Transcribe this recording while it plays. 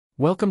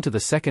Welcome to the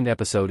second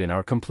episode in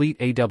our complete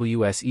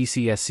AWS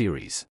ECS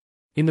series.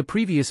 In the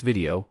previous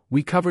video,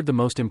 we covered the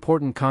most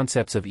important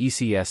concepts of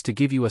ECS to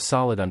give you a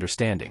solid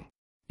understanding.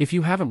 If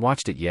you haven't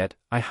watched it yet,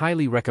 I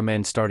highly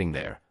recommend starting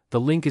there. The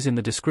link is in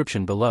the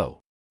description below.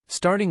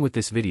 Starting with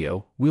this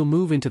video, we'll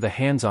move into the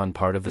hands-on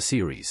part of the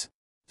series.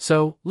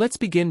 So, let's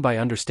begin by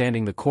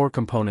understanding the core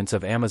components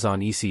of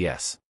Amazon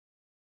ECS.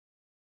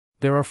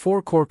 There are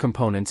 4 core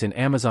components in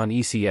Amazon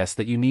ECS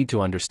that you need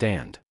to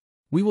understand.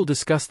 We will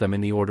discuss them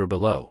in the order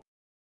below.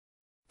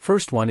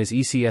 First one is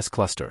ECS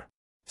Cluster.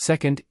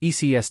 Second,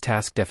 ECS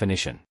Task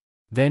Definition.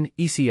 Then,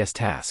 ECS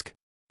Task.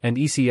 And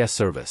ECS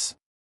Service.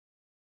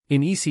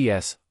 In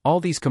ECS, all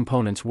these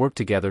components work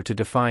together to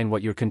define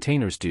what your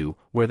containers do,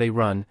 where they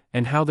run,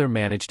 and how they're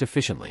managed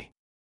efficiently.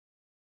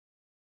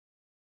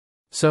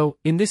 So,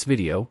 in this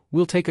video,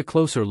 we'll take a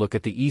closer look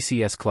at the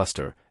ECS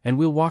cluster, and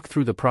we'll walk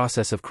through the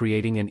process of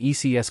creating an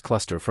ECS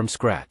cluster from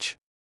scratch.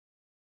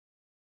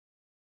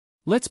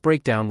 Let's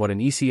break down what an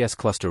ECS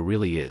cluster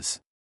really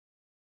is.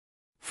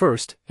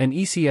 First, an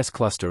ECS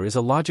cluster is a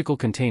logical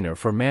container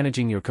for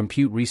managing your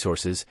compute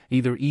resources,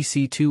 either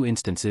EC2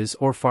 instances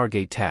or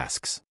Fargate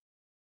tasks.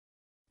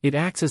 It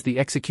acts as the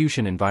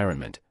execution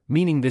environment,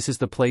 meaning this is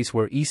the place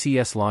where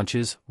ECS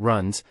launches,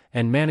 runs,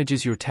 and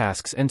manages your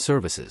tasks and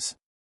services.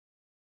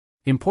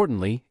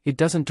 Importantly, it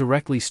doesn't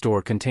directly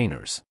store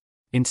containers.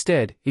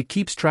 Instead, it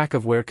keeps track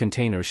of where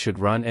containers should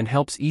run and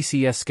helps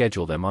ECS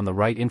schedule them on the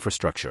right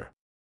infrastructure.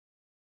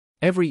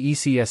 Every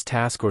ECS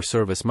task or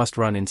service must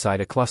run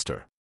inside a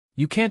cluster.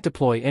 You can't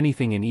deploy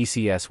anything in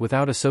ECS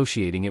without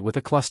associating it with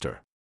a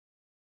cluster.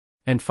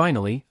 And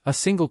finally, a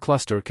single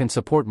cluster can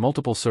support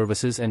multiple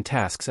services and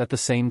tasks at the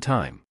same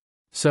time.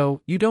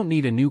 So, you don't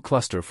need a new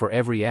cluster for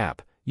every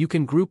app, you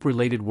can group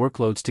related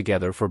workloads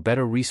together for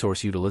better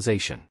resource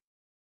utilization.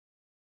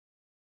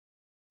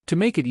 To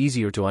make it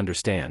easier to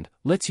understand,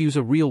 let's use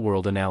a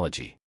real-world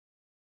analogy.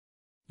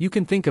 You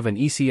can think of an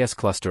ECS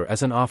cluster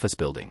as an office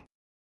building.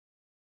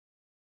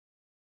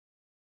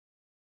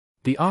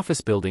 The office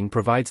building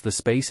provides the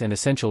space and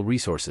essential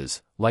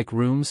resources, like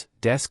rooms,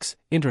 desks,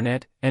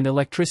 internet, and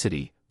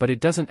electricity, but it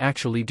doesn't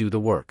actually do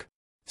the work.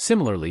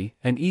 Similarly,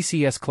 an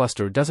ECS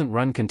cluster doesn't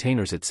run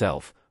containers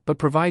itself, but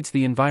provides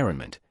the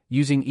environment,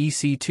 using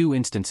EC2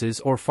 instances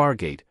or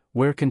Fargate,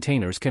 where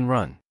containers can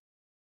run.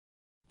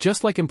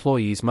 Just like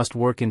employees must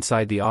work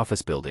inside the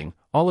office building,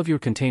 all of your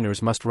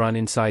containers must run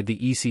inside the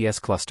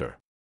ECS cluster.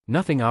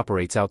 Nothing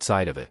operates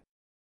outside of it.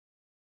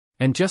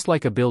 And just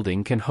like a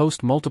building can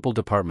host multiple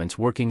departments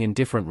working in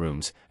different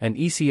rooms, an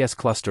ECS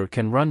cluster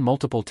can run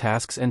multiple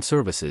tasks and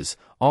services,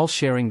 all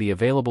sharing the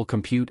available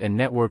compute and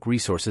network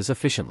resources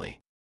efficiently.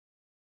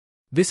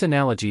 This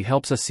analogy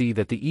helps us see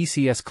that the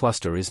ECS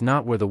cluster is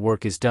not where the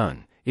work is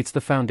done, it's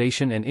the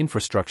foundation and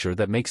infrastructure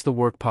that makes the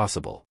work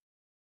possible.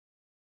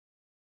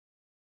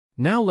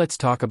 Now let's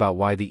talk about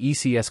why the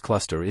ECS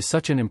cluster is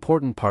such an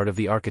important part of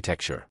the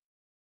architecture.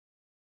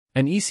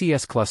 An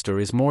ECS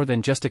cluster is more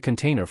than just a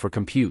container for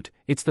compute,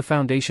 it's the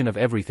foundation of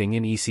everything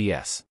in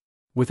ECS.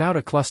 Without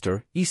a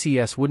cluster,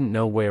 ECS wouldn't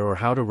know where or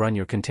how to run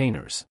your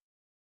containers.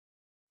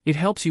 It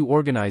helps you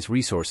organize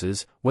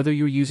resources, whether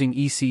you're using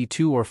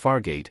EC2 or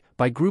Fargate,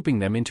 by grouping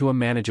them into a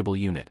manageable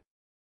unit.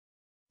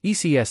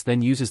 ECS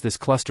then uses this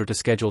cluster to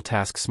schedule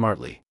tasks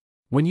smartly.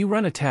 When you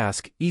run a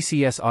task,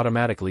 ECS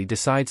automatically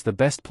decides the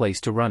best place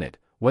to run it,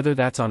 whether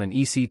that's on an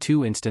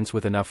EC2 instance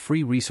with enough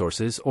free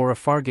resources or a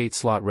Fargate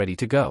slot ready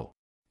to go.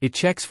 It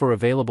checks for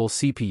available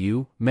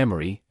CPU,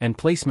 memory, and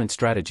placement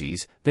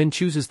strategies, then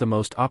chooses the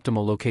most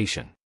optimal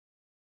location.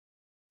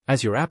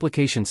 As your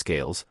application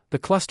scales, the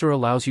cluster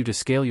allows you to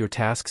scale your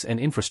tasks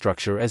and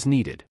infrastructure as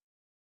needed.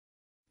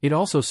 It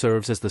also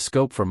serves as the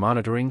scope for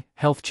monitoring,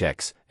 health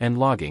checks, and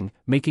logging,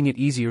 making it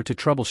easier to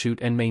troubleshoot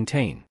and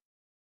maintain.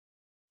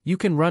 You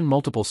can run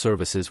multiple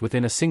services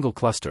within a single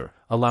cluster,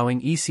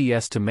 allowing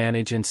ECS to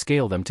manage and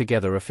scale them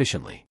together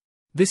efficiently.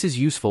 This is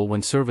useful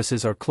when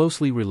services are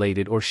closely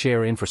related or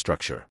share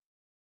infrastructure.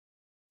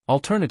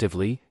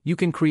 Alternatively, you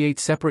can create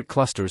separate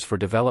clusters for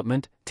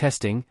development,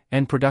 testing,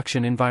 and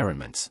production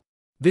environments.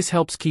 This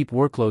helps keep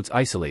workloads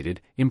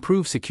isolated,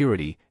 improve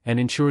security,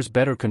 and ensures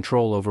better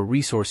control over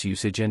resource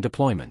usage and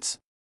deployments.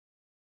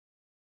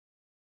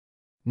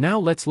 Now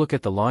let's look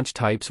at the launch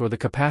types or the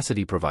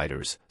capacity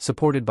providers,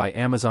 supported by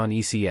Amazon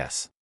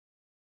ECS.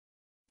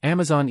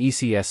 Amazon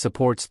ECS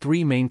supports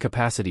 3 main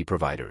capacity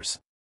providers.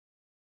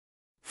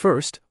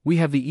 First, we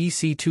have the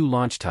EC2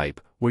 launch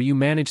type, where you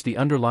manage the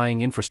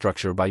underlying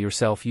infrastructure by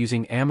yourself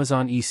using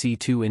Amazon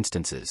EC2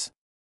 instances.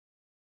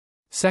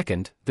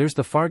 Second, there's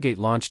the Fargate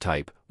launch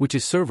type, which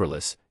is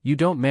serverless, you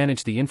don't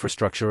manage the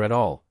infrastructure at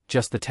all,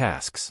 just the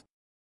tasks.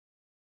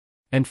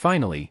 And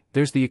finally,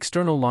 there's the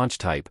external launch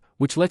type,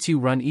 which lets you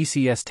run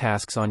ECS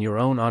tasks on your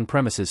own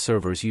on-premises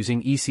servers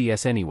using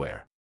ECS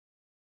Anywhere.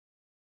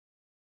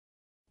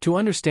 To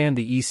understand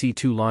the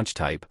EC2 launch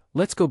type,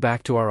 let's go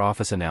back to our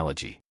office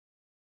analogy.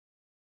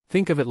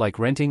 Think of it like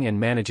renting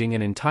and managing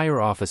an entire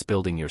office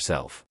building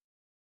yourself.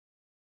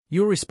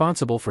 You're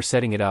responsible for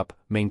setting it up,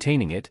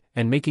 maintaining it,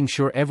 and making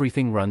sure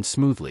everything runs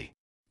smoothly.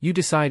 You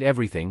decide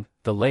everything: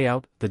 the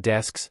layout, the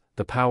desks, the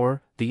the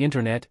power, the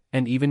internet,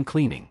 and even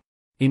cleaning.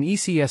 In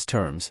ECS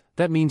terms,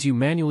 that means you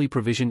manually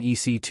provision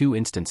EC2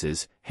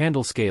 instances,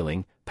 handle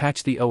scaling,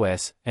 patch the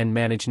OS, and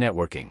manage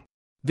networking.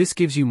 This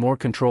gives you more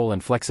control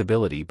and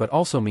flexibility but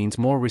also means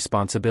more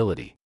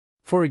responsibility.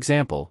 For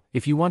example,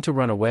 if you want to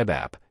run a web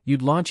app,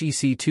 you'd launch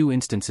EC2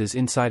 instances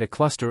inside a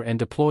cluster and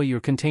deploy your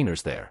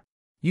containers there.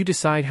 You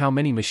decide how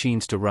many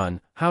machines to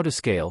run, how to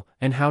scale,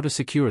 and how to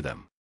secure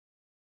them.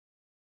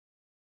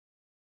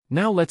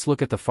 Now let's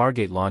look at the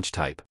Fargate launch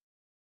type.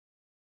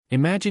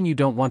 Imagine you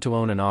don't want to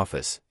own an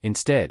office,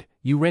 instead,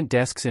 you rent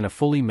desks in a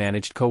fully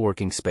managed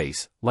co-working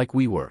space, like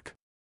WeWork.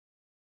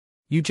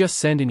 You just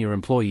send in your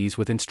employees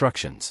with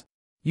instructions.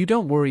 You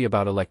don't worry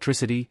about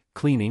electricity,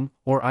 cleaning,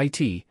 or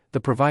IT,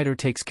 the provider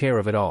takes care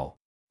of it all.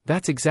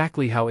 That's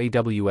exactly how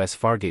AWS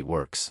Fargate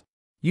works.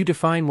 You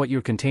define what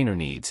your container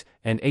needs,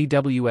 and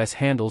AWS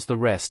handles the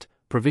rest,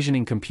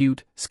 provisioning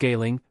compute,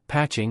 scaling,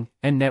 patching,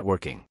 and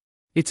networking.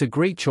 It's a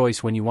great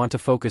choice when you want to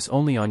focus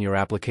only on your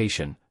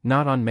application,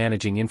 not on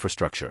managing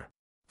infrastructure.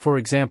 For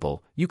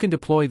example, you can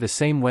deploy the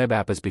same web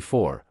app as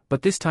before,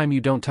 but this time you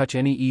don't touch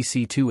any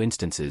EC2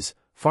 instances.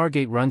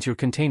 Fargate runs your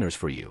containers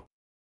for you.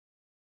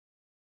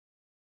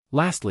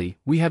 Lastly,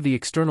 we have the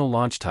external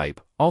launch type,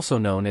 also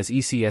known as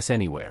ECS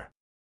Anywhere.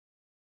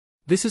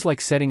 This is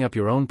like setting up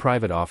your own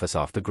private office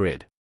off the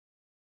grid.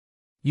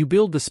 You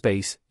build the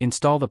space,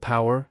 install the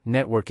power,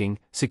 networking,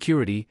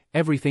 security,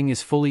 everything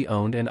is fully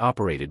owned and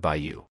operated by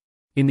you.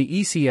 In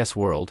the ECS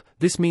world,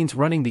 this means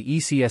running the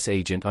ECS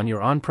agent on your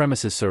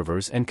on-premises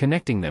servers and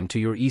connecting them to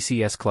your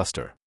ECS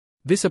cluster.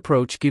 This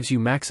approach gives you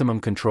maximum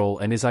control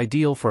and is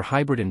ideal for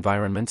hybrid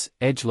environments,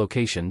 edge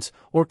locations,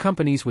 or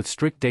companies with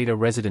strict data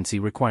residency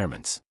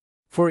requirements.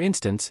 For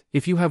instance,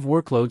 if you have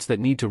workloads that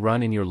need to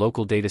run in your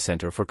local data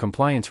center for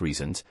compliance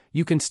reasons,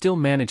 you can still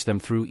manage them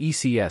through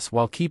ECS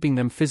while keeping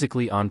them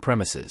physically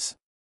on-premises.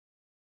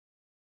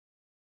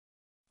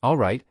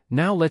 Alright,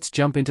 now let's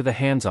jump into the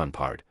hands-on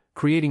part,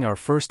 creating our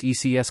first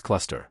ECS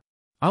cluster.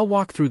 I'll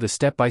walk through the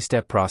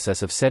step-by-step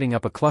process of setting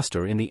up a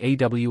cluster in the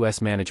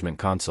AWS Management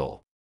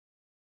Console.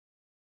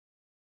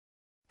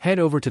 Head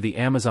over to the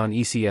Amazon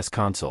ECS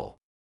Console.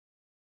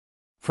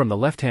 From the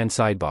left-hand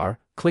sidebar,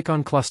 click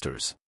on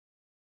Clusters.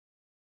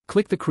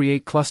 Click the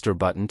Create Cluster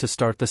button to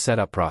start the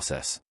setup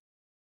process.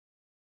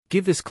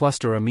 Give this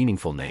cluster a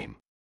meaningful name.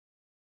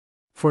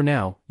 For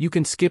now, you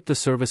can skip the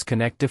Service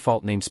Connect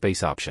default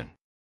namespace option.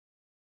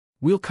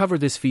 We'll cover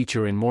this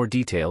feature in more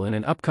detail in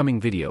an upcoming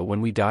video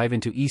when we dive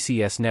into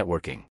ECS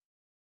networking.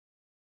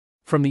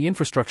 From the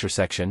infrastructure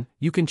section,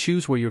 you can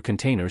choose where your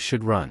containers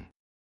should run.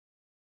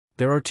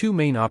 There are two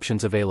main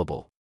options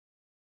available.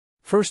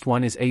 First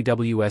one is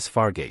AWS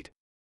Fargate.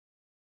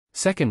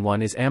 Second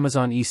one is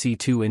Amazon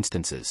EC2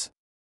 instances.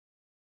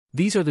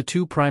 These are the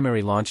two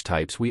primary launch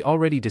types we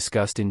already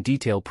discussed in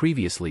detail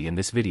previously in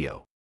this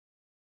video.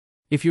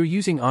 If you're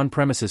using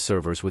on-premises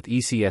servers with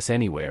ECS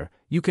Anywhere,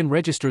 you can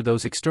register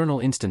those external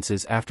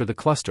instances after the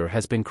cluster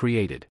has been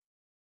created.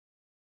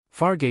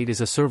 Fargate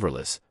is a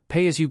serverless,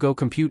 pay-as-you-go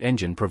compute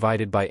engine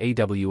provided by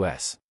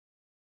AWS.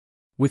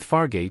 With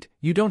Fargate,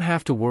 you don't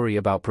have to worry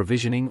about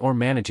provisioning or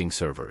managing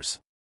servers.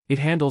 It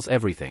handles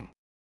everything.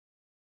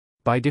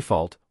 By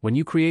default, when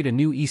you create a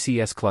new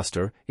ECS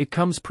cluster, it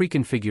comes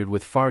pre-configured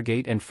with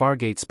Fargate and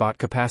Fargate Spot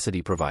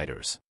capacity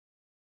providers.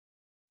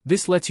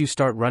 This lets you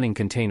start running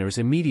containers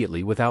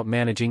immediately without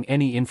managing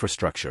any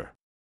infrastructure.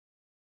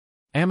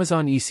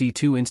 Amazon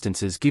EC2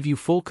 instances give you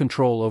full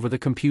control over the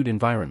compute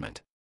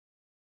environment.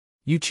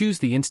 You choose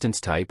the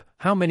instance type,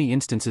 how many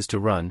instances to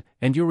run,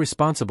 and you're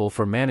responsible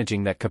for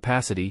managing that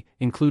capacity,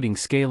 including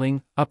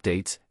scaling,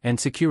 updates, and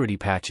security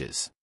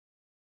patches.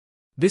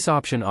 This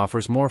option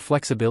offers more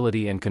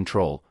flexibility and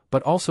control,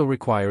 but also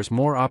requires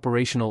more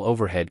operational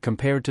overhead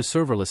compared to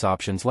serverless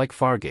options like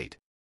Fargate.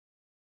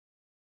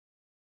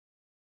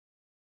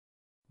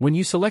 When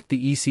you select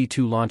the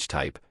EC2 launch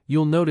type,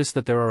 you'll notice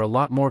that there are a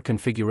lot more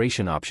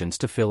configuration options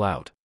to fill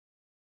out.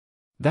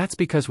 That's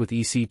because with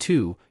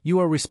EC2, you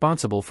are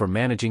responsible for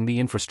managing the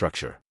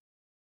infrastructure.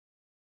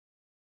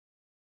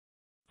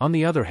 On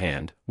the other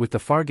hand, with the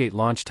Fargate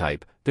launch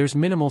type, there's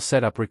minimal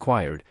setup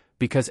required,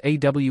 because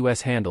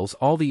AWS handles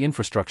all the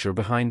infrastructure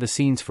behind the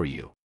scenes for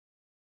you.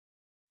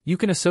 You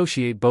can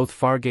associate both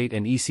Fargate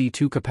and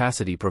EC2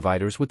 capacity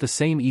providers with the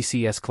same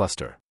ECS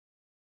cluster.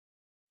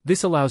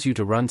 This allows you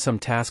to run some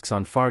tasks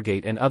on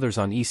Fargate and others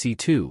on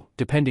EC2,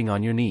 depending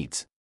on your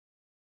needs.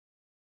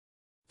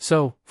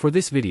 So, for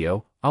this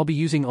video, I'll be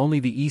using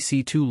only the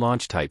EC2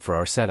 launch type for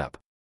our setup.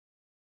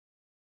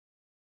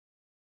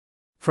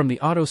 From the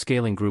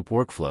auto-scaling group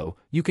workflow,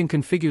 you can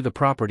configure the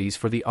properties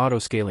for the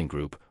auto-scaling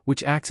group,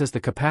 which acts as the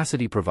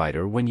capacity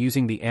provider when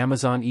using the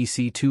Amazon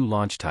EC2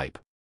 launch type.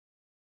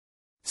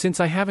 Since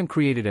I haven't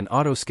created an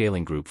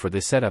auto-scaling group for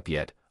this setup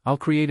yet, I'll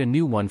create a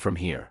new one from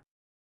here.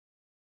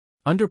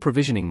 Under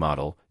Provisioning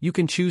Model, you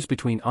can choose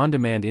between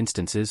on-demand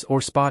instances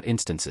or spot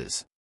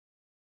instances.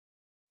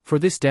 For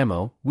this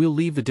demo, we'll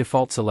leave the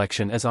default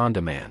selection as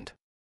on-demand.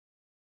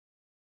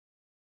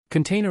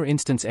 Container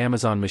Instance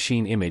Amazon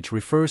Machine Image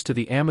refers to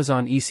the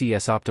Amazon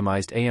ECS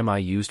optimized AMI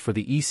used for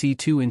the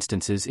EC2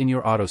 instances in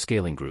your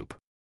auto-scaling group.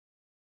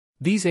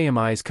 These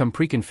AMIs come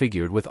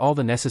pre-configured with all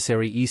the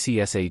necessary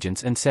ECS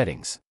agents and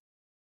settings.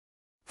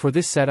 For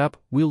this setup,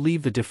 we'll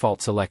leave the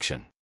default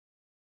selection.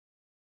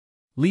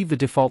 Leave the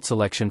default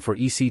selection for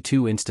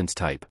EC2 instance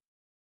type.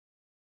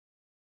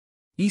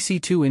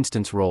 EC2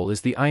 instance role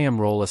is the IAM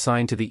role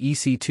assigned to the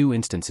EC2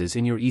 instances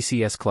in your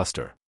ECS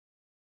cluster.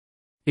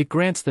 It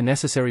grants the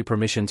necessary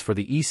permissions for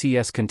the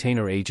ECS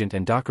container agent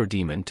and Docker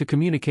daemon to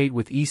communicate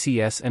with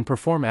ECS and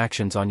perform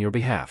actions on your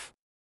behalf.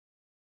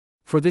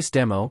 For this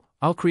demo,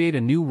 I'll create a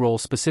new role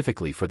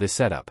specifically for this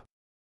setup.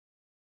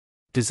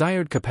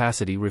 Desired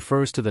capacity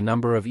refers to the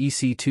number of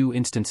EC2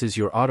 instances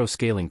your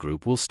auto-scaling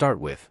group will start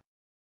with.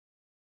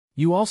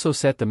 You also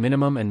set the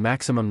minimum and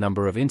maximum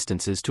number of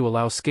instances to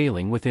allow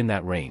scaling within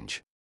that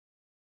range.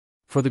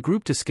 For the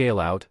group to scale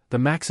out, the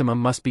maximum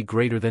must be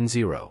greater than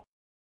 0.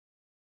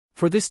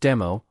 For this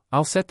demo,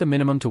 I'll set the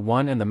minimum to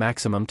 1 and the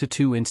maximum to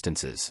 2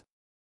 instances.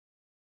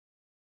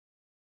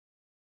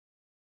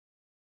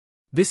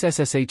 This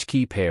SSH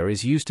key pair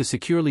is used to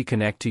securely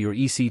connect to your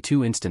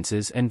EC2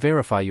 instances and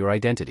verify your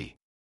identity.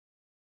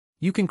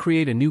 You can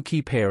create a new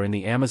key pair in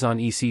the Amazon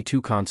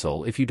EC2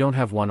 console if you don't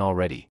have one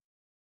already.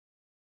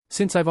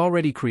 Since I've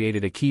already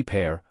created a key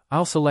pair,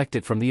 I'll select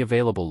it from the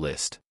available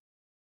list.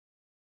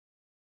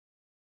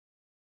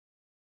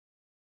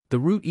 The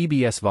root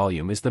EBS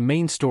volume is the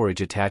main storage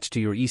attached to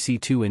your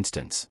EC2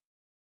 instance.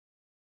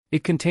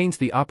 It contains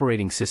the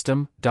operating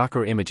system,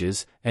 Docker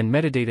images, and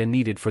metadata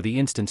needed for the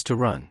instance to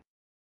run.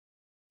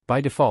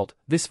 By default,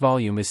 this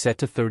volume is set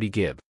to 30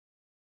 GB.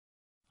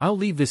 I'll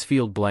leave this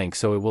field blank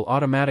so it will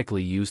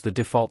automatically use the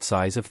default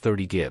size of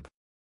 30 GB.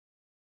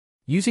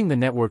 Using the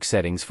network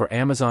settings for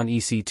Amazon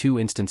EC2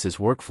 instances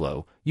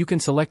workflow, you can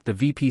select the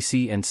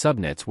VPC and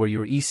subnets where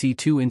your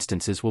EC2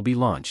 instances will be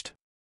launched.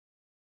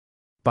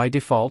 By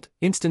default,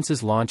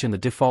 instances launch in the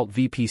default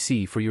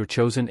VPC for your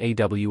chosen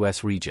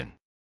AWS region.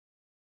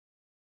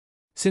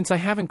 Since I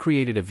haven't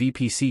created a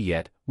VPC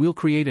yet, we'll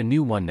create a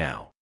new one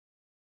now.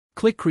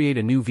 Click Create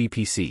a new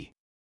VPC.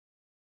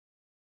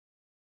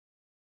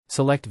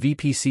 Select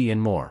VPC and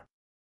More.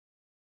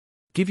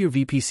 Give your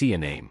VPC a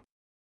name.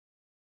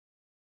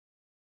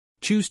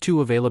 Choose 2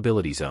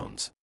 availability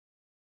zones.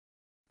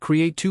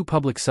 Create 2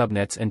 public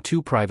subnets and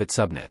 2 private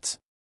subnets.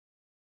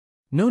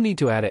 No need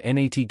to add a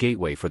NAT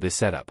gateway for this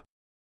setup.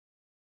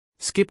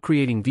 Skip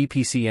creating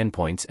VPC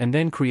endpoints and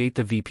then create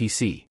the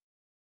VPC.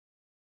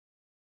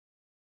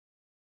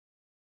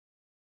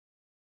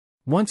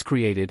 Once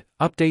created,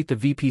 update the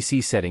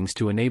VPC settings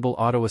to enable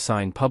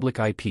auto-assign public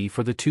IP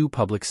for the 2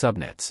 public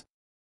subnets.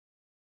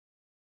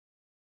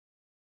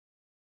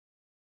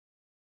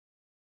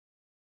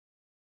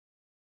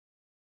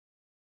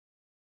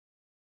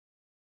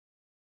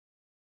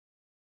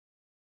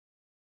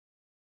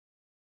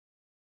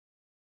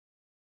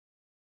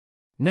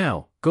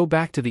 Now, go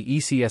back to the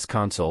ECS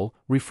console,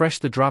 refresh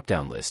the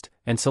drop-down list,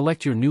 and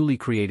select your newly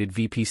created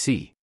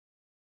VPC.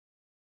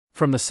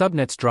 From the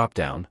Subnets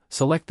drop-down,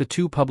 select the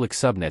 2 public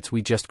subnets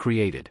we just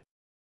created.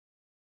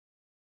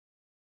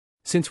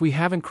 Since we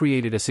haven't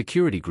created a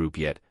security group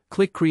yet,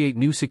 click Create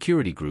New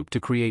Security Group to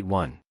create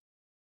one.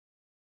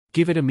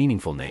 Give it a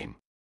meaningful name.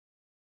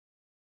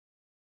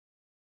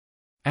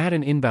 Add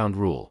an inbound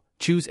rule,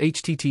 choose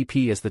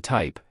HTTP as the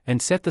type,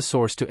 and set the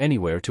source to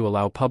anywhere to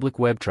allow public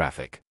web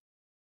traffic.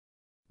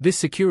 This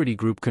security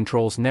group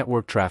controls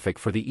network traffic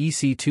for the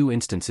EC2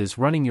 instances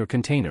running your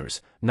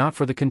containers, not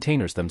for the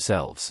containers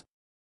themselves.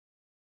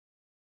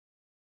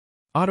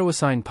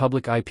 Auto-assign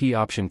public IP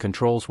option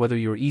controls whether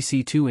your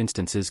EC2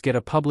 instances get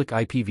a public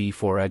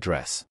IPv4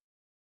 address.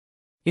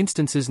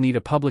 Instances need a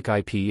public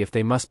IP if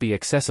they must be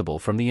accessible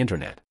from the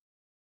internet.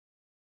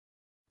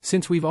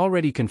 Since we've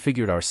already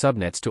configured our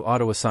subnets to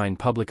auto-assign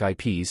public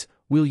IPs,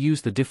 we'll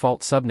use the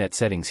default subnet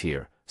settings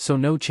here, so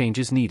no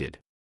changes needed.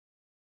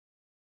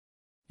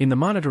 In the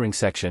monitoring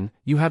section,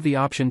 you have the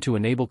option to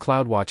enable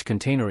CloudWatch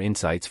Container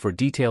Insights for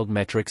detailed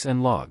metrics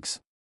and logs.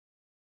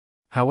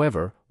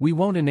 However, we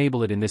won't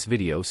enable it in this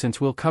video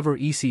since we'll cover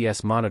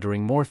ECS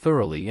monitoring more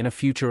thoroughly in a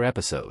future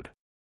episode.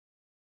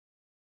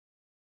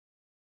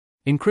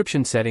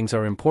 Encryption settings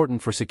are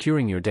important for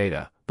securing your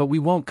data, but we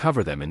won't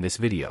cover them in this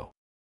video.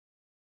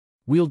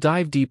 We'll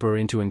dive deeper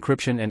into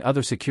encryption and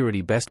other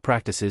security best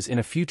practices in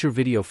a future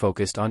video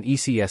focused on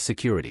ECS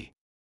security.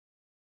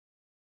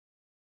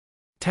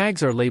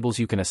 Tags are labels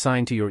you can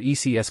assign to your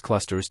ECS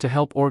clusters to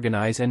help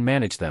organize and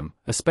manage them,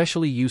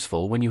 especially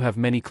useful when you have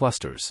many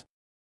clusters.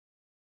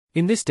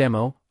 In this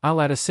demo,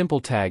 I'll add a simple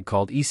tag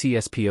called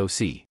ECS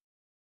POC.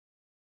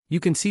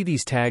 You can see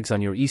these tags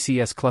on your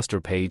ECS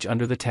cluster page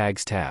under the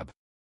Tags tab.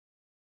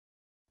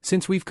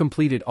 Since we've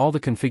completed all the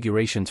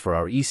configurations for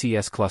our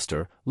ECS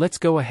cluster, let's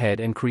go ahead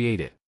and create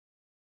it.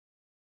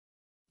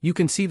 You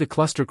can see the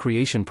cluster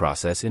creation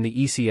process in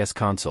the ECS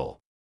console.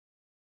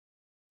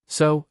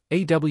 So,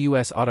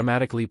 AWS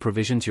automatically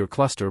provisions your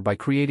cluster by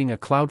creating a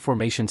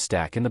CloudFormation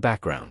stack in the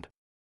background.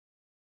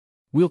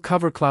 We'll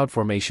cover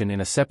CloudFormation in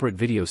a separate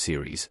video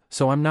series,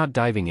 so I'm not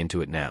diving into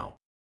it now.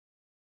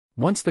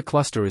 Once the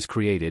cluster is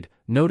created,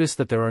 notice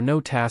that there are no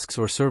tasks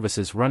or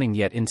services running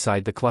yet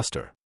inside the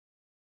cluster.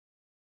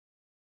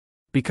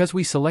 Because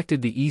we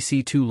selected the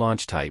EC2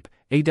 launch type,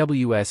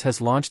 AWS has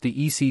launched the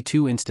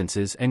EC2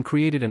 instances and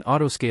created an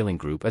auto-scaling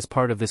group as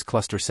part of this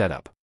cluster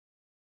setup.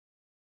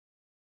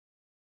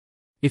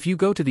 If you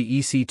go to the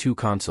EC2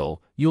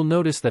 console, you'll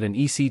notice that an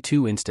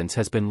EC2 instance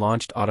has been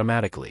launched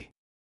automatically.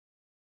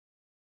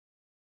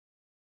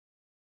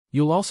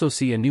 You'll also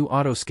see a new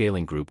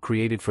auto-scaling group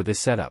created for this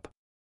setup.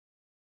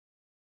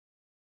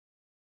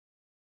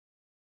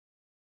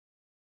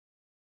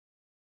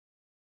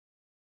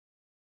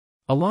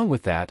 Along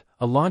with that,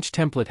 a launch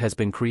template has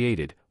been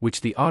created, which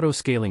the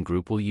auto-scaling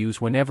group will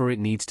use whenever it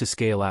needs to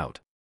scale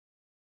out.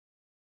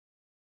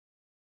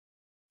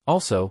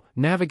 Also,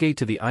 navigate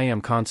to the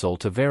IAM console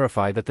to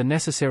verify that the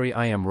necessary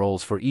IAM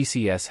roles for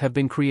ECS have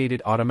been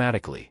created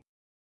automatically.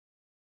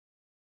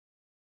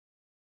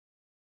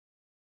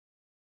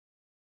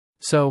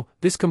 So,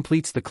 this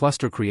completes the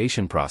cluster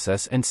creation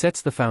process and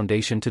sets the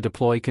foundation to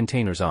deploy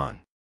containers on.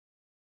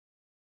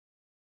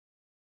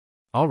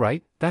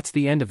 Alright, that's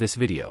the end of this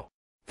video.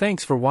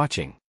 Thanks for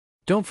watching.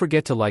 Don't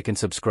forget to like and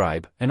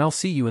subscribe, and I'll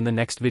see you in the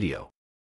next video.